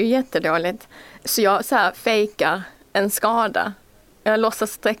shit, det här blir ju jättedåligt. Så jag så här fejkar en skada. Jag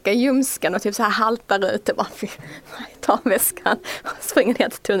låtsas sträcka ljumsken och typ så här haltar ut och bara tar väskan och springer ner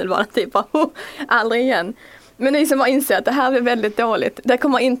till tunnelbanan typ bara, aldrig igen. Men ni som har insett att det här blir väldigt dåligt. Det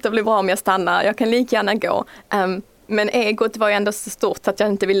kommer inte att bli bra om jag stannar. Jag kan lika gärna gå. Men egot var ju ändå så stort att jag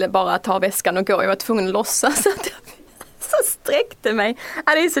inte ville bara ta väskan och gå. Jag var tvungen att låtsas att jag så sträckte mig.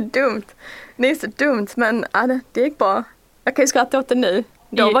 Det är så dumt. Det är så dumt, men det gick bra. Jag kan ju skratta åt det nu.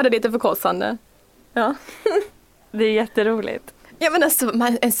 Då var det lite förkrossande. Ja. Det är jätteroligt. Ja, men alltså,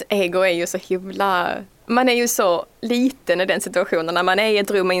 ens ego är ju så himla... Man är ju så liten i den situationen när man är i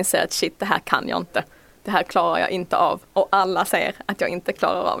ett rum och inser att shit, det här kan jag inte. Det här klarar jag inte av. Och alla säger att jag inte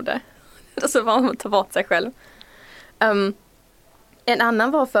klarar av det. Så var man tar bort sig själv. En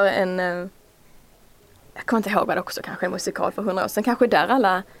annan var för en... jag kommer inte ihåg vad det också, kanske en musikal för 100 år sedan. Kanske där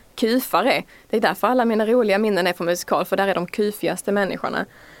alla kufar är. Det är därför alla mina roliga minnen är från musikal. För där är de kufigaste människorna.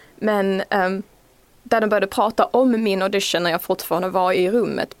 Men... där de började prata om min audition när jag fortfarande var i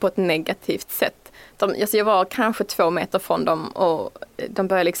rummet på ett negativt sätt. Jag var kanske 2 meter från dem och de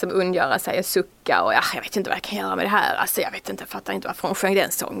började liksom undgöra sig och sucka och jag vet inte vad jag kan göra med det här. Alltså jag vet inte, jag fattar inte varför hon sjöng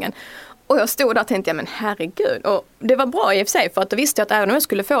den sången. Och jag stod där och tänkte, men herregud. Och det var bra i och för sig, för att då visste jag att även om jag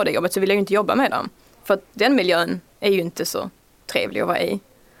skulle få det jobbet så ville jag inte jobba med dem. För att den miljön är ju inte så trevlig att vara i.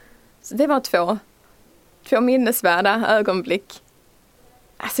 Så det var två minnesvärda ögonblick.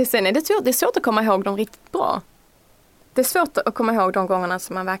 Alltså sen är det är svårt att komma ihåg dem riktigt bra. Det är svårt att komma ihåg de gångerna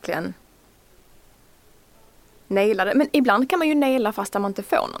som man verkligen nailade. Men ibland kan man ju naila fast man inte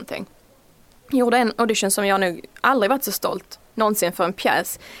får någonting. Jag gjorde en audition som jag nu aldrig varit så stolt någonsin för en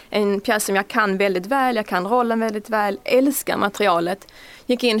pjäs. En pjäs som jag kan väldigt väl, jag kan rollen väldigt väl, älskar materialet.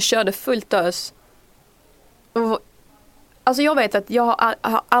 Gick in, körde fullt ös. Alltså jag vet att jag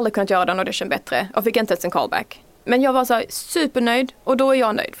har aldrig kunnat göra den audition bättre och fick inte ens en callback. Men jag var så här supernöjd och då är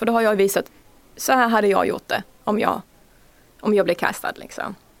jag nöjd. För då har jag visat, så här hade jag gjort det om jag blev castad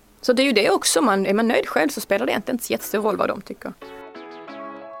liksom. Så det är ju det också, är man nöjd själv så spelar det inte så jättestor roll vad de tycker.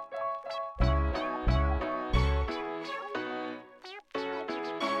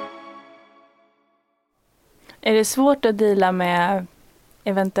 Är det svårt att dela med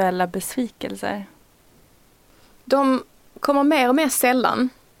eventuella besvikelser? De kommer mer och mer sällan.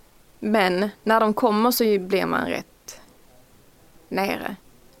 Men när de kommer så blir man rätt nere.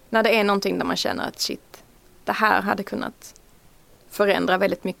 När det är någonting där man känner att shit, det här hade kunnat förändra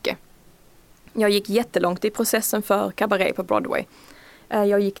väldigt mycket. Jag gick jättelångt i processen för Cabaret på Broadway.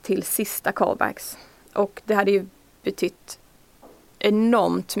 Jag gick till sista callbacks. Och det hade ju betytt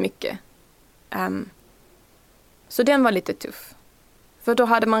enormt mycket. Så den var lite tuff. För då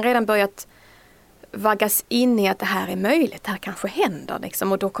hade man redan börjat vaggas in i att det här är möjligt, det här kanske händer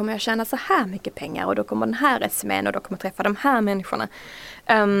liksom, och då kommer jag tjäna så här mycket pengar och då kommer den här SMN och då kommer jag träffa de här människorna.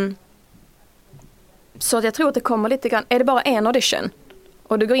 Så jag tror att det kommer lite grann, är det bara en audition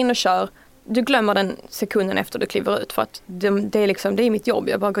och du går in och kör, du glömmer den sekunden efter du kliver ut för att det är mitt jobb,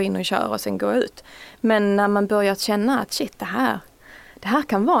 jag bara går in och kör och sen går ut. Men när man börjar känna att shit, det här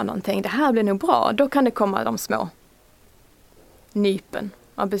kan vara någonting, det här blir nog bra, då kan det komma de små nypen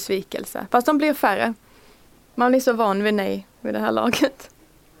av besvikelse. Fast de blir färre. Man blir så van vid nej vid det här laget.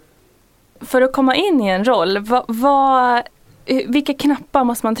 För att komma in i en roll, vilka knappar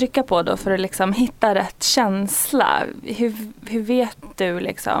måste man trycka på då för att liksom hitta rätt känsla? Hur vet du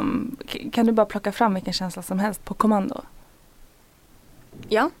liksom, kan du bara plocka fram vilken känsla som helst på kommando?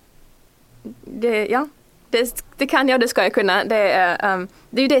 Ja. Det kan jag, det ska jag kunna. Det är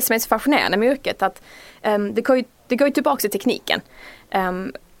ju det som är så fascinerande med yrket, att det går ju tillbaka till tekniken.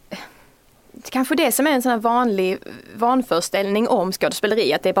 Kanske det som är en sån här vanlig vanföreställning om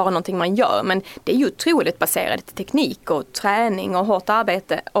skådespeleri, att det är bara någonting man gör, men det är ju otroligt baserat till teknik och träning och hårt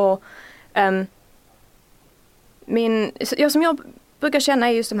arbete. Och som jag brukar känna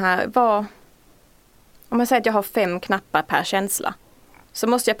är just de här, om man säger att jag har 5 knappar per känsla, så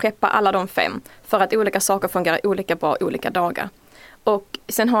måste jag preppa alla de 5 för att olika saker fungerar olika bra olika dagar. Och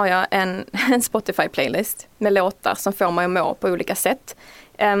sen har jag en Spotify-playlist med låtar som får mig att må på olika sätt.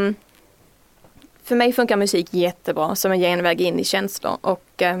 För mig funkar musik jättebra som en genväg in i känslor.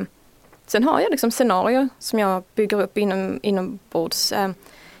 Och sen har jag liksom scenarier som jag bygger upp inombords.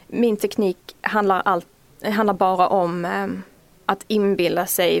 Min teknik handlar bara om att inbilla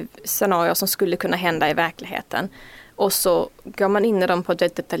sig scenarier som skulle kunna hända i verkligheten. Och så går man in i dem på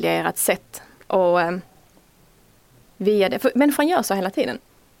ett detaljerat sätt. Och via det. För människan gör så hela tiden.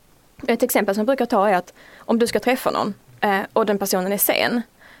 Ett exempel som jag brukar ta är att om du ska träffa någon och den personen är sen.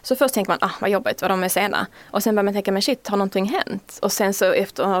 Så först tänker man, vad jobbigt, vad de är sena. Och sen börjar man tänka, men shit, har någonting hänt? Och sen så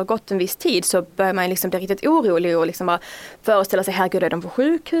efter att ha gått en viss tid så börjar man liksom bli riktigt orolig och liksom bara föreställa sig, herregud, är de på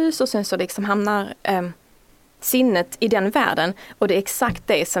sjukhus? Och sen så liksom hamnar sinnet i den världen. Och det är exakt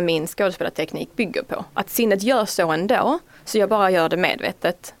det som min skådespelarteknik bygger på. Att sinnet gör så ändå, så jag bara gör det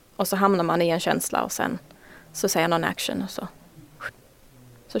medvetet. Och så hamnar man i en känsla och sen så säger någon action och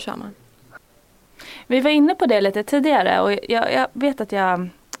så kör man. Vi var inne på det lite tidigare och jag vet att jag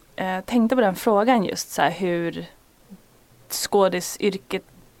tänkte på den frågan just så här, hur skådisyrket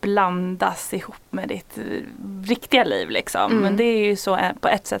blandas ihop med ditt riktiga liv liksom. Men det är ju så på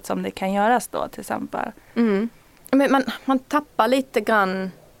ett sätt som det kan göras då till exempel. Men man tappar lite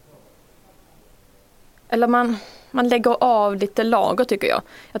grann, eller man lägger av lite lager tycker jag.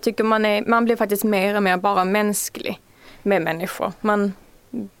 Jag tycker man blir faktiskt mer och mer bara mänsklig med människor. Man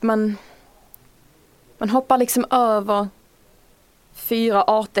hoppar liksom över 4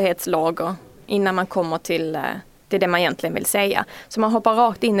 artighetslager innan man kommer till det man egentligen vill säga. Så man hoppar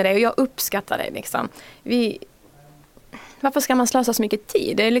rakt in i det och jag uppskattar det liksom. Varför ska man slösa så mycket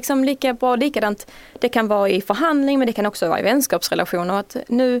tid? Det är liksom lika bra, likadant. Det kan vara i förhandling men det kan också vara i vänskapsrelationer. Att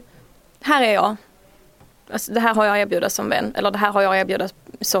nu, här är jag. Alltså, det här har jag erbjudit som vän. Eller det här har jag erbjudit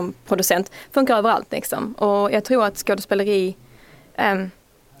som producent. Funkar överallt liksom. Och jag tror att skådespeleri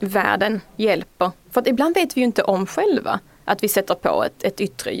världen hjälper. För att ibland vet vi ju inte om själva att vi sätter på ett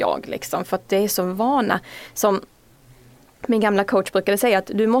yttre jag liksom. För att det är så vana. Som min gamla coach brukade säga,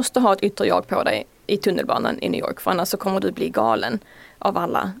 att du måste ha ett yttre jag på dig i tunnelbanan i New York. För annars så kommer du bli galen av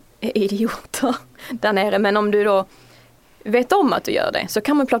alla idioter där nere. Men om du då vet om att du gör det så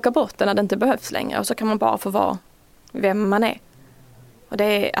kan man plocka bort det när det inte behövs längre. Och så kan man bara få vara vem man är. Och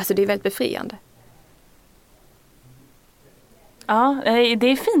det är väldigt befriande. Ja, det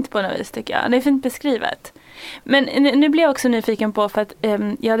är fint på något vis tycker jag. Det är fint beskrivet. Men nu blir jag också nyfiken på för att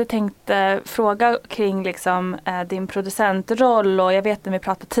jag hade tänkt fråga kring liksom, din producentroll och jag vet när vi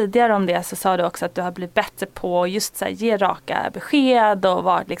pratade tidigare om det så sa du också att du har blivit bättre på just så här, ge raka besked och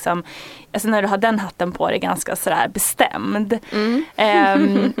varit liksom, alltså när du har den hatten på dig ganska sådär bestämd.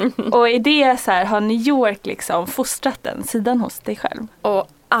 Och i det så här, har New York liksom fostrat den sidan hos dig själv? Och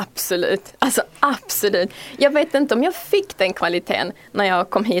absolut, alltså absolut. Jag vet inte om jag fick den kvaliteten när jag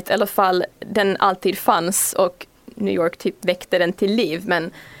kom hit, eller fall den alltid fanns och New York typ väckte den till liv,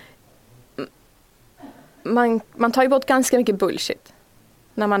 men man tar ju bort ganska mycket bullshit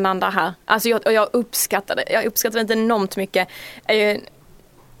när man landar här. Alltså jag uppskattar det. Jag uppskattar det inte enormt mycket.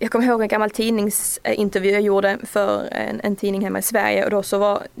 Jag kommer ihåg en gammal tidningsintervju jag gjorde för en tidning hemma i Sverige och då så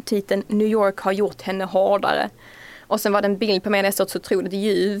var titeln New York har gjort henne hårdare. Och sen var det en bild på mig där jag stod så otroligt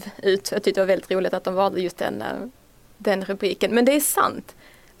ljuv ut. Jag tyckte det var väldigt roligt att de valde just den rubriken. Men det är sant.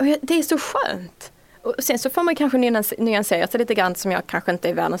 Och det är så skönt. Och sen så får man kanske nyansera sig lite grann som jag kanske inte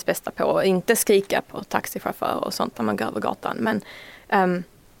är världens bästa på. Inte skrika på taxichaufförer och sånt när man går över gatan. Men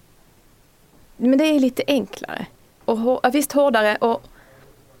det är lite enklare. Och visst hårdare. Och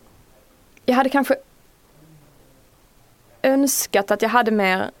jag hade kanske önskat att jag hade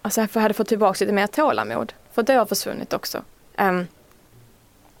mer, alltså jag hade fått tillbaka lite mer tålamod. För det har försvunnit också.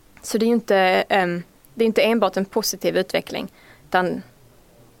 Så det är inte enbart en positiv utveckling. Utan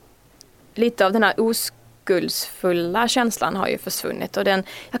lite av den här oskuldsfulla känslan har ju försvunnit. Och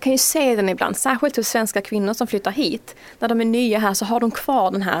jag kan ju se den ibland, särskilt hos svenska kvinnor som flyttar hit. När de är nya här så har de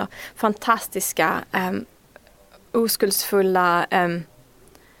kvar den här fantastiska oskuldsfulla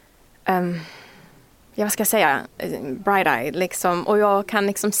vad ska jag säga, bright-eyed liksom. Och jag kan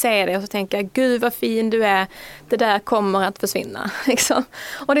liksom se det och så tänka, gud vad fin du är, det där kommer att försvinna liksom.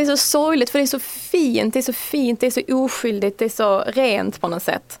 Och det är så sorgligt för det är så fint, det är så oskyldigt, det är så rent på något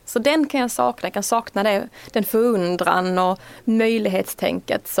sätt. Så den kan jag sakna, den förundran och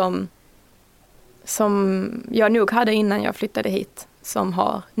möjlighetstänket som jag nog hade innan jag flyttade hit, som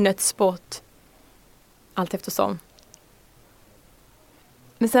har nötts bort allt eftersom.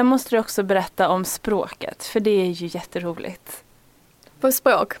 Men sen måste du också berätta om språket, för det är ju jätteroligt. På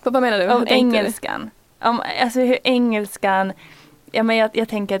språk? Vad menar du? Om engelskan. Alltså hur engelskan Ja, men jag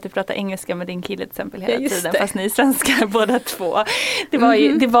tänker att du pratar engelska med din kille till exempel hela tiden, det. fast ni är svenskar båda två.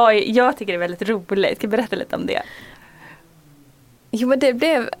 Jag tycker det är väldigt roligt. Ska jag berätta lite om det? Jo, men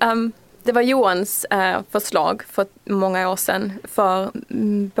det var Johans förslag för många år sedan. För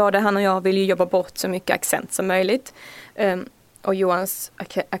både han och jag vill ju jobba bort så mycket accent som möjligt. Och Johans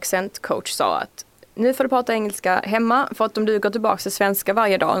accentcoach sa att nu får du prata engelska hemma, för att om du går tillbaka till svenska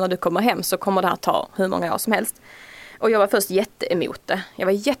varje dag när du kommer hem så kommer det här ta hur många år som helst. Och jag var först jätteemot det. Jag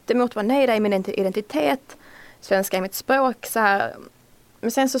var jätteemot det. Nej, det är min identitet. Svenska är mitt språk. Så här.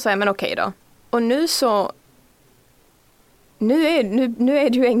 Men sen så sa jag, men okej då. Och nu så... Nu är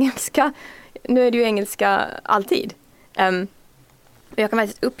det ju engelska. Nu är det ju engelska alltid. Jag kan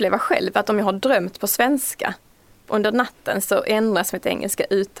faktiskt uppleva själv att om jag har drömt på svenska under natten så ändras mitt engelska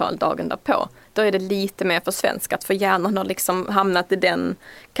uttal dagen därpå. Då är det lite mer för svenskat, för hjärnan har liksom hamnat i den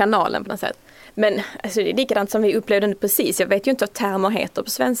kanalen på något sätt. Men alltså, det är likadant som vi upplevde nu precis. Jag vet ju inte vad termer heter på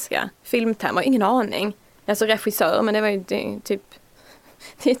svenska. Filmtermer, ingen aning. Alltså regissör, men det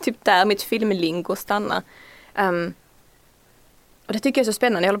är typ där mitt filmlingo stannar. Och det tycker jag är så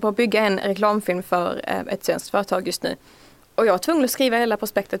spännande. Jag håller på att bygga en reklamfilm för ett svenskt företag just nu. Och jag var tvungen att skriva hela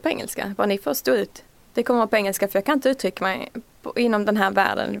prospektet på engelska. Bara ni får stå ut. Det kommer att vara på engelska, för jag kan inte uttrycka mig inom den här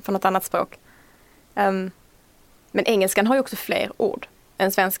världen för något annat språk. Men engelskan har ju också fler ord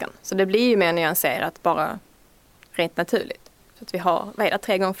än svenskan. Så det blir ju mer nyanserat, bara rent naturligt. Så att vi har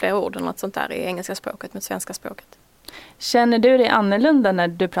 3 gånger fler ord än något sånt där i engelska språket med svenska språket. Känner du dig annorlunda när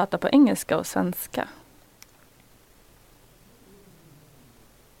du pratar på engelska och svenska?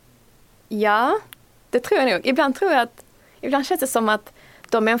 Ja, det tror jag nog. Ibland känns det som att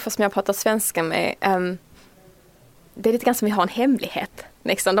de människor som jag pratar svenska med, det är lite grann som vi har en hemlighet.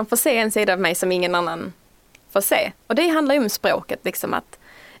 Liksom. De får se en sida av mig som ingen annan får se. Och det handlar ju om språket. Liksom, att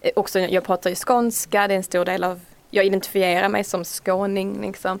också jag pratar ju skånska, det är en stor del av... Jag identifierar mig som skåning.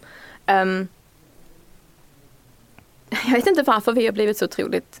 Liksom. Jag vet inte varför vi har blivit så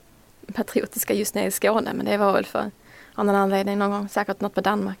otroligt patriotiska just nere i Skåne, men det var väl för av någon anledning någon gång. Säkert något på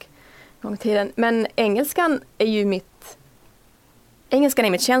Danmark någon tiden. Men engelskan är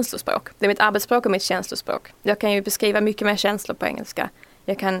mitt känslospråk. Det är mitt arbetsspråk och mitt känslospråk. Jag kan ju beskriva mycket mer känslor på engelska.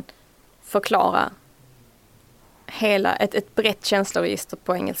 Jag kan förklara hela ett brett känsloregister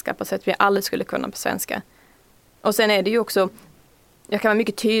på engelska på ett sätt vi aldrig skulle kunna på svenska. Och sen är det ju också, jag kan vara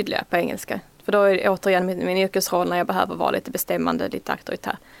mycket tydligare på engelska. För då är det återigen min yrkesroll när jag behöver vara lite bestämmande, lite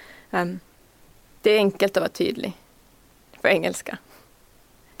auktoritär. Det är enkelt att vara tydlig på engelska.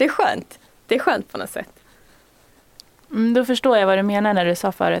 Det är skönt. Det är skönt på något sätt. Då förstår jag vad du menar när du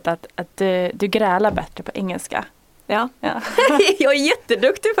sa förut att du grälar bättre på engelska. Ja. Jag är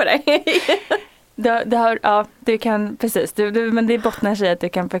jätteduktig på det. Du kan, precis. Men det bottnar sig att du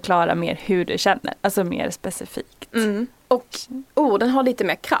kan förklara mer hur du känner. Alltså mer specifikt. Mm. Och orden har lite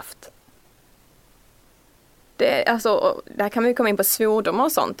mer kraft. Där kan man ju komma in på svordomar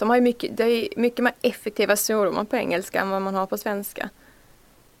och sånt. Det är mycket mer effektiva svordomar på engelska än vad man har på svenska.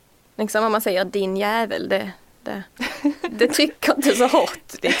 Liksom om man säger din jävel, det trycker inte så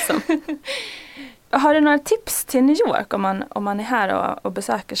hårt liksom. Har du några tips till New York om man är här och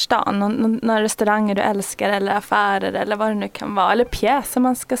besöker stan? Några restauranger du älskar eller affärer eller vad det nu kan vara? Eller pjäser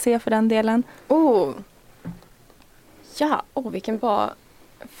man ska se för den delen? Vilken bra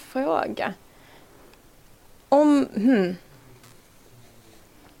fråga.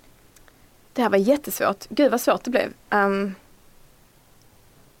 Det här var jättesvårt. Gud vad svårt det blev.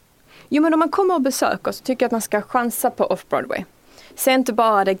 Men om man kommer och besöker så tycker jag att man ska chansa på Off-Broadway. Se inte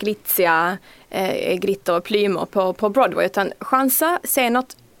bara det glitsiga glitter och plymer på Broadway, utan chansa, se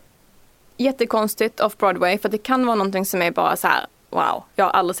något jättekonstigt Off-Broadway, för det kan vara någonting som är bara så här: wow, jag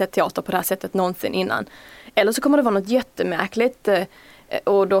har aldrig sett teater på det här sättet någonsin innan. Eller så kommer det vara något jättemärkligt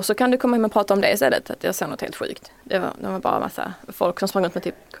och då så kan du komma hem och prata om det istället, att jag ser något helt sjukt. Det var bara en massa folk som sprang runt med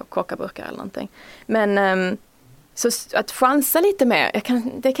typ kockaburkar eller någonting. Men så att chansa lite mer,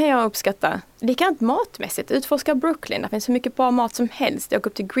 det kan jag uppskatta. Likadant matmässigt, utforska Brooklyn. Det finns så mycket bra mat som helst. Jag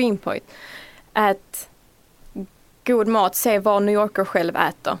går upp till Greenpoint. Ät god mat, se vad New Yorker själv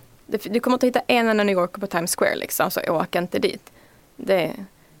äter. Du kommer att hitta en New Yorker på Times Square liksom, så åka inte dit. Det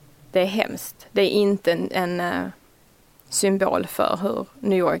är hemskt. Det är inte en symbol för hur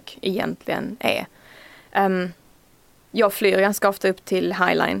New York egentligen är. Jag flyr ganska ofta upp till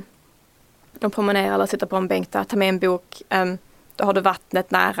High Line. De promenerar eller sitter på en bänk där, tar med en bok. Då har du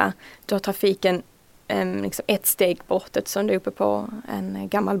vattnet nära. Du har trafiken liksom ett steg bort, som du är uppe på en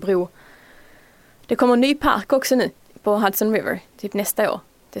gammal bro. Det kommer en ny park också nu på Hudson River, typ nästa år.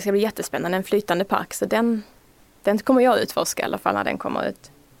 Det ska bli jättespännande, en flytande park. Så den kommer jag utforska i alla fall när den kommer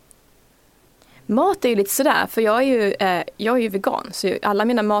ut. Mat är ju lite sådär, för jag är ju vegan, så alla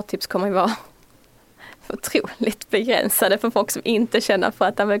mina mattips kommer ju vara otroligt begränsade för folk som inte känner för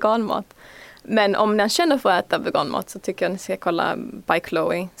att äta veganmat. Men om ni känner för att äta veganmat så tycker jag ni ska kolla By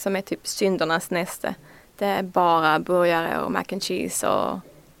Chloe, som är typ syndernas näste. Det är bara burgare och mac and cheese och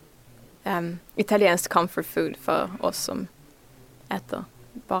italienskt comfort food för oss som äter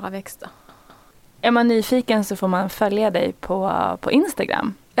bara växter. Är man nyfiken så får man följa dig på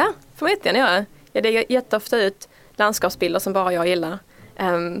Instagram. Ja, får man jättegärna göra. Jag lägger jätteofta ut landskapsbilder som bara jag gillar.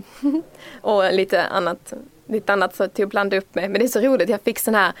 Och lite annat så till att blanda upp med. Men det är så roligt, jag fick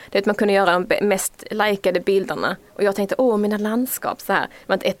sån här, det att man kunde göra de mest likade bilderna. Och jag tänkte, mina landskap så här. Det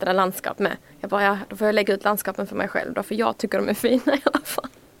var inte ett enda landskap med. Jag bara, då får jag lägga ut landskapen för mig själv då, för jag tycker de är fina i alla fall.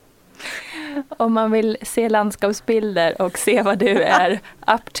 Om man vill se landskapsbilder och se vad du är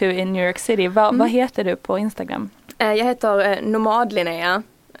up to in New York City, vad heter du på Instagram? Jag heter Nomadlinnea.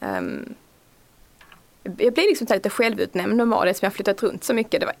 Jag blir liksom lite självutnämnd nomad eftersom jag flyttat runt så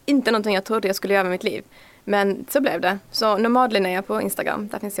mycket. Det var inte någonting jag trodde jag skulle göra med mitt liv. Men så blev det. Så Nomadlinnea på Instagram,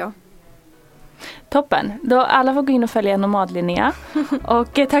 där finns jag. Toppen. Då alla får gå in och följa Nomadlinnea.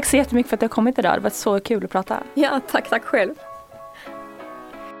 Och tack så jättemycket för att du har kommit idag. Det var så kul att prata. Ja, tack själv.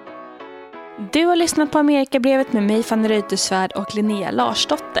 Du har lyssnat på Amerikabrevet med mig, Fanny Reuterswärd och Linnea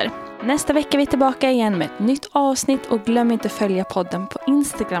Larsdotter. Nästa vecka är vi tillbaka igen med ett nytt avsnitt och glöm inte följa podden på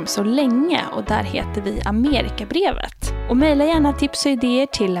Instagram så länge och där heter vi Amerikabrevet. Och mejla gärna tips och idéer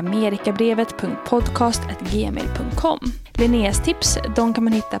till amerikabrevet.podcast@gmail.com. Linneas tips, de kan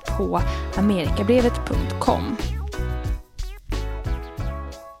man hitta på amerikabrevet.com.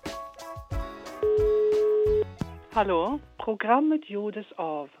 Hallå, programmet gjordes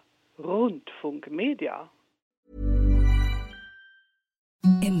av Rundfunk Media.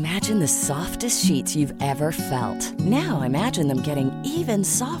 Imagine the softest sheets you've ever felt. Now imagine them getting even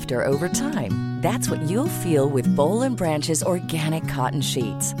softer over time. That's what you'll feel with Boll & Branch's organic cotton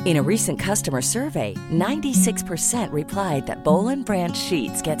sheets. In a recent customer survey, 96% replied that Boll & Branch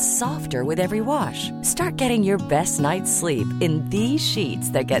sheets get softer with every wash. Start getting your best night's sleep in these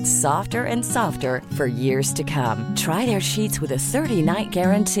sheets that get softer and softer for years to come. Try their sheets with a 30-night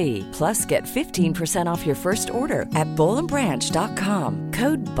guarantee. Plus, get 15% off your first order at bollandbranch.com.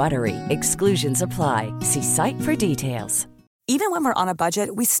 Code BUTTERY. Exclusions apply. See site for details. Even when we're on a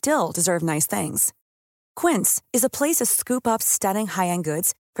budget, we still deserve nice things. Quince is a place to scoop up stunning high-end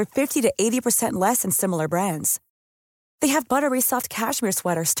goods for 50 to 80% less than similar brands. They have buttery soft cashmere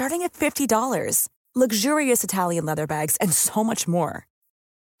sweaters starting at $50, luxurious Italian leather bags, and so much more.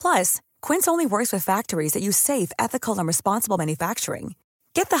 Plus, Quince only works with factories that use safe, ethical, and responsible manufacturing.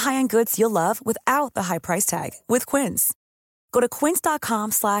 Get the high-end goods you'll love without the high price tag with Quince. Go to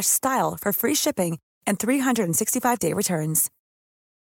quince.com/style for free shipping and 365-day returns.